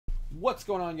What's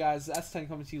going on, guys? S10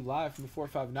 coming to you live from the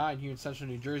 459 here in Central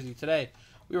New Jersey. Today,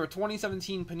 we have a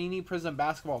 2017 Panini Prizm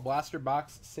Basketball Blaster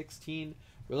Box 16.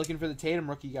 We're looking for the Tatum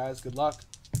rookie, guys. Good luck.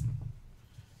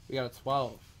 We got a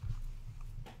 12.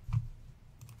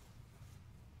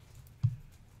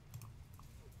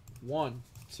 One,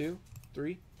 2,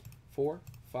 3, 4,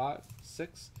 5,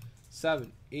 6,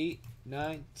 7, 8,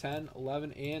 9, 10,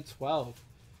 11, and 12.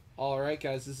 All right,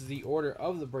 guys. This is the order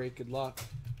of the break. Good luck.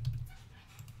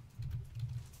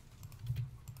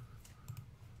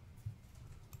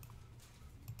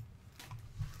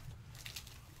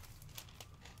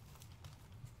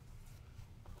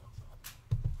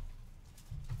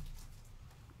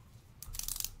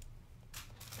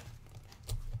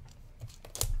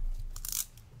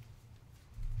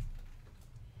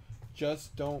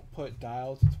 Just don't put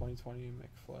dial to 2020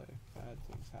 McFly. Bad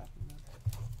things happen then.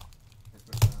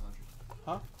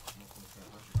 Huh?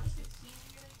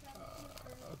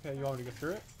 Okay, you want me to go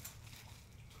through it?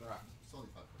 Correct. It's only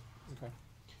 5. Okay.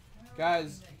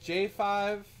 Guys,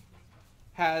 J5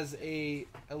 has a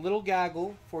little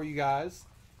gaggle for you guys.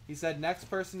 He said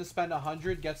next person to spend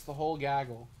 100 gets the whole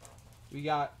gaggle. We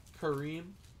got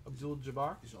Kareem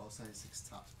Abdul-Jabbar. These are all 76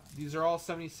 tops. These are all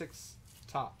 76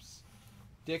 tops.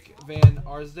 Dick Van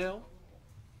Arsdale,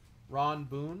 Ron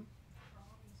Boone,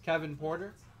 Kevin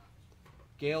Porter,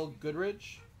 Gail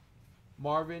Goodridge,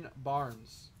 Marvin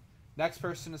Barnes. Next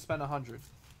person to spend 100.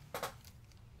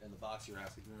 And the box you're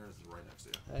asking for is right next to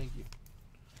you. Thank you.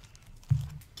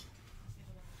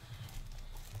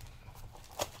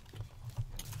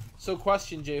 So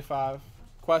question, J5.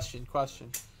 Question.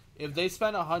 If they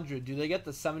spend 100, do they get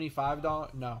the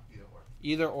 $75? No.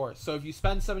 Either or. So if you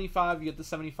spend 75, you get the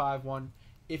 75 one.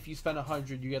 If you spend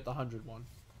 100, you get the 100 one.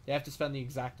 They have to spend the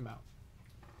exact amount.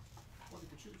 Well, they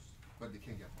could choose, but they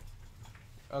can't get both.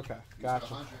 Okay, If gotcha.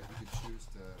 you 100, you could choose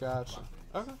to. Gotcha.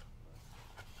 lock Okay.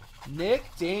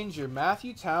 Nick Danger,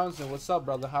 Matthew Townsend. What's up,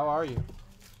 brother? How are you?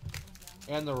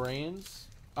 And the Reigns.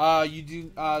 You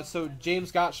do. So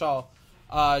James Gottschall.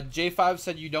 J5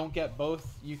 said you don't get both.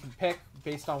 You can pick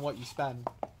based on what you spend.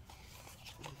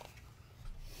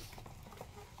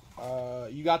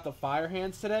 You got the fire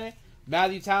hands today.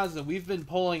 Matthew Townsend, we've been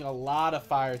pulling a lot of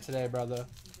fire today, brother.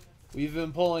 We've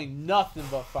been pulling nothing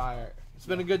but fire. It's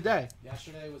been a good day.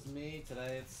 Yesterday was me.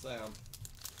 Today it's Sam.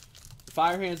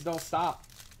 Fire hands don't stop.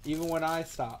 Even when I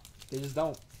stop. They just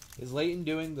don't. Is Leighton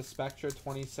doing the Spectra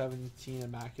 2017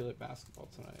 Immaculate Basketball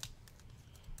tonight?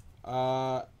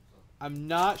 I'm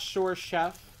not sure,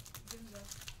 Chef.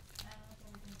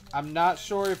 I'm not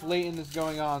sure if Leighton is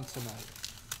going on tonight.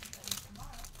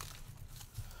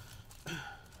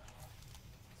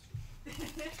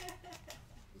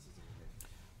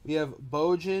 We have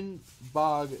Bojan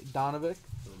Bogdanovic.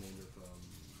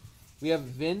 We have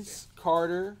Vince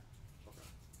Carter.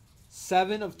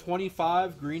 7 of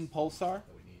 25 green pulsar.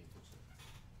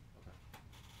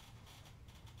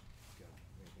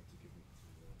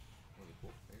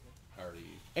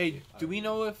 Hey, do we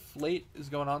know if Late is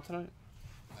going on tonight?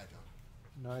 I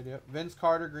don't. No idea. Vince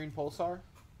Carter, green pulsar.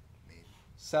 Maybe.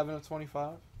 7 of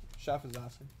 25. Chef is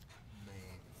asking.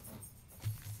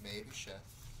 Maybe Chef.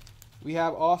 We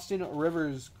have Austin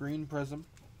Rivers, green prism.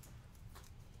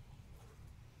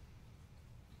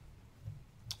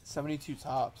 72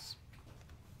 tops.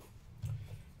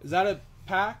 Is that a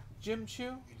pack, Jim Chu?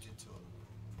 You did 2 of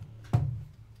them.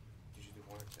 Did you do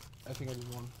 1 or 2? I think I did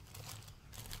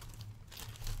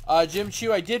 1. Jim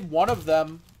Chu, I did 1 of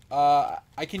them. I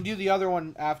can do the other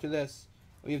one after this.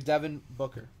 We have Devin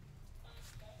Booker.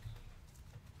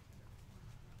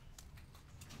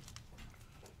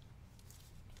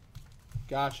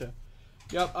 Gotcha.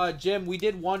 Yep, Jim, we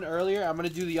did 1 earlier. I'm going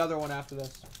to do the other one after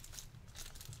this.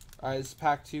 Alright, this is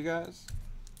pack 2, guys.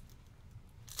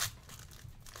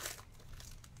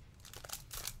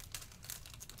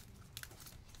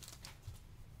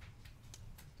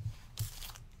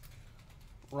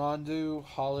 Rondo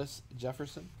Hollis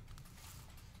Jefferson.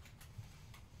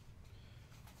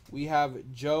 We have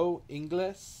Joe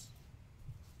Ingles.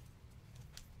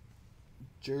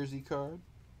 Jersey card.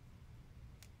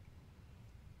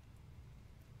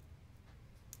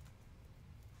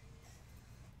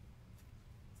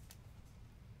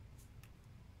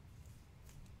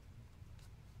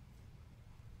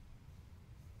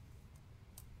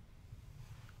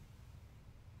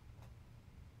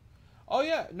 Oh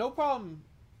yeah, no problem.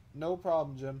 No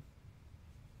problem, Jim.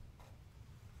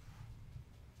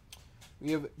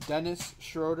 We have Dennis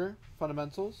Schroeder,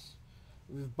 fundamentals.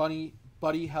 We have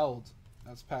Buddy Held.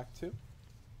 That's pack 2.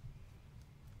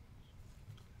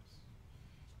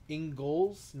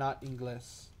 Ingles, not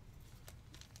Ingles.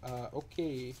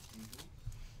 Okay.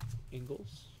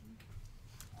 Ingles.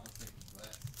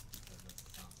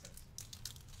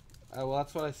 Well,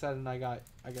 that's what I said, and I got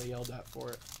yelled at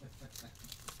for it.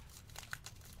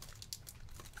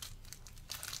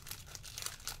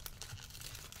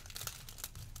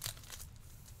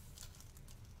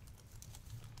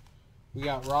 We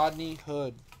got Rodney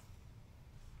Hood,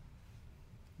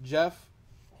 Jeff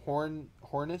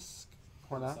Hornisk,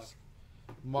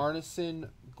 Marcin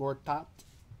Gortat,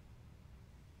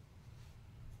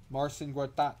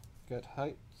 good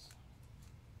heights.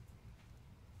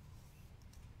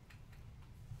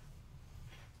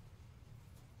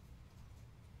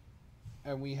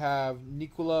 And we have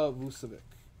Nikola Vucevic.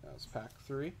 That was pack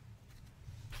 3.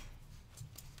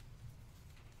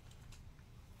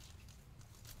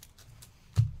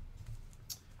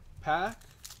 Pack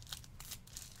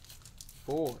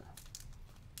 4.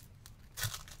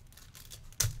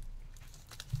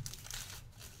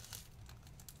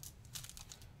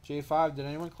 J5, did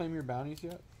anyone claim your bounties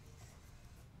yet?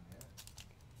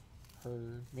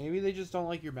 Heard. Maybe they just don't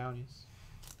like your bounties.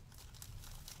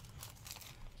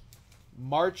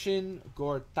 Marcin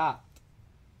Gortat.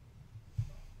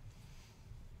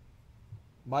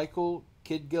 Michael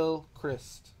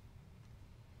Kidgill-Christ.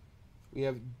 We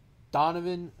have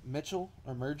Donovan Mitchell,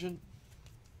 Emergent.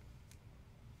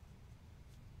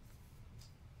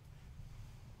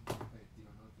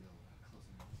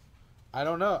 I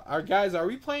don't know. Guys, are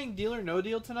we playing Deal or No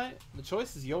Deal tonight? The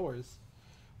choice is yours.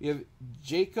 We have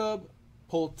Jacob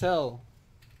Poltel.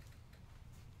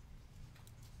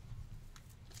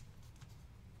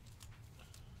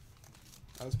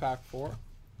 That was pack 4.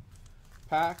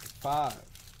 Pack 5.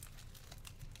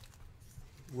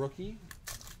 Rookie.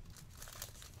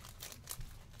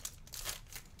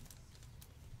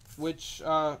 Which,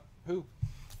 who?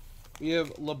 We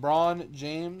have LeBron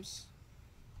James.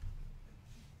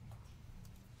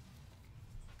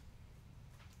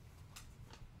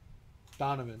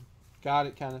 Donovan. Got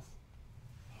it, Kenneth.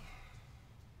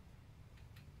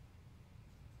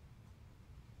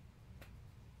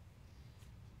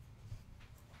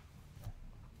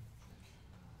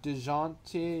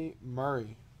 DeJounte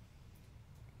Murray.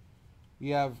 We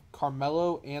have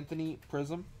Carmelo Anthony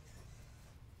Prizm.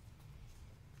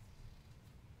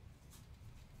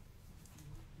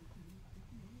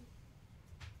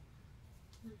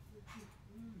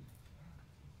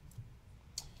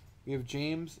 We have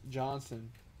James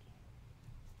Johnson.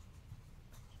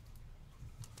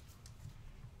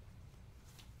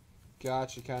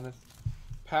 Gotcha, Kenneth.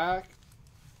 Pack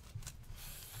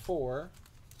 4.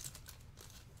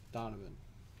 Donovan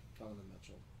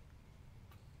Mitchell.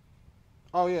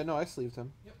 Oh, yeah, no, I sleeved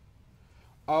him. Yep.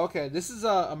 Oh, okay. This is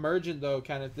Emergent, though,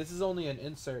 Kenneth. This is only an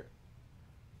insert.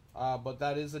 But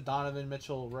that is a Donovan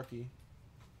Mitchell rookie.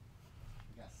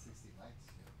 We got 60 likes,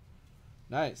 too.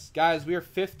 Nice. Guys, we are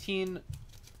 15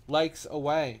 likes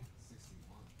away.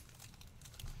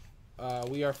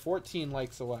 61. We are 14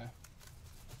 likes away.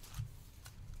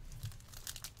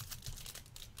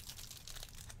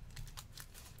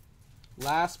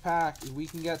 Last pack. If we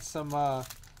can get some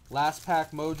last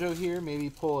pack mojo here, maybe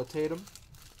pull a Tatum.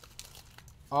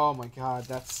 Oh my god,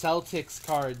 that Celtics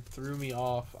card threw me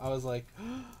off. I was like,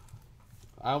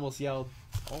 I almost yelled.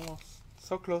 Almost.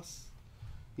 So close.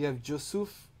 We have Jusuf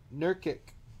Nurkic.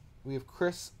 We have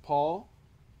Chris Paul.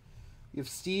 We have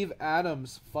Steve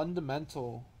Adams,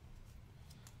 Fundamental.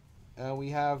 And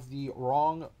we have the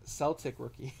wrong Celtic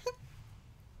rookie.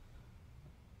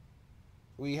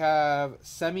 We have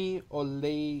Semi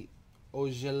Ojeleye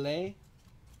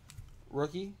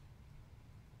rookie.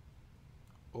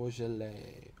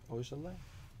 Ojeleye.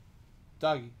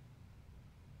 Dougie.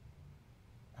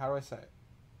 How do I say it?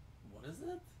 What is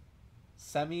it?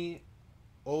 Semi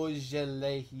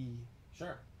Ojeleye.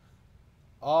 Sure.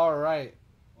 All right.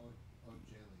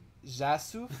 Ojeleye.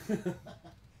 Jasuf.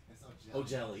 It's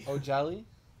Ojeleye. Ojeleye.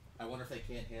 I wonder if they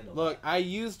can't handle Look, I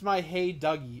used my Hey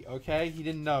Dougie, okay? He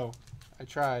didn't know. I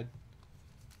tried.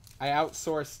 I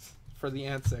outsourced for the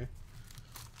answer.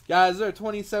 Guys, they're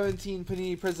 2017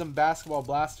 Panini Prizm Basketball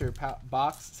Blaster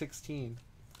Box 16.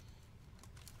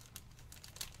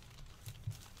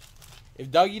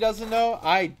 If Dougie doesn't know,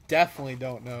 I definitely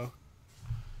don't know.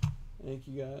 Thank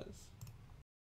you, guys.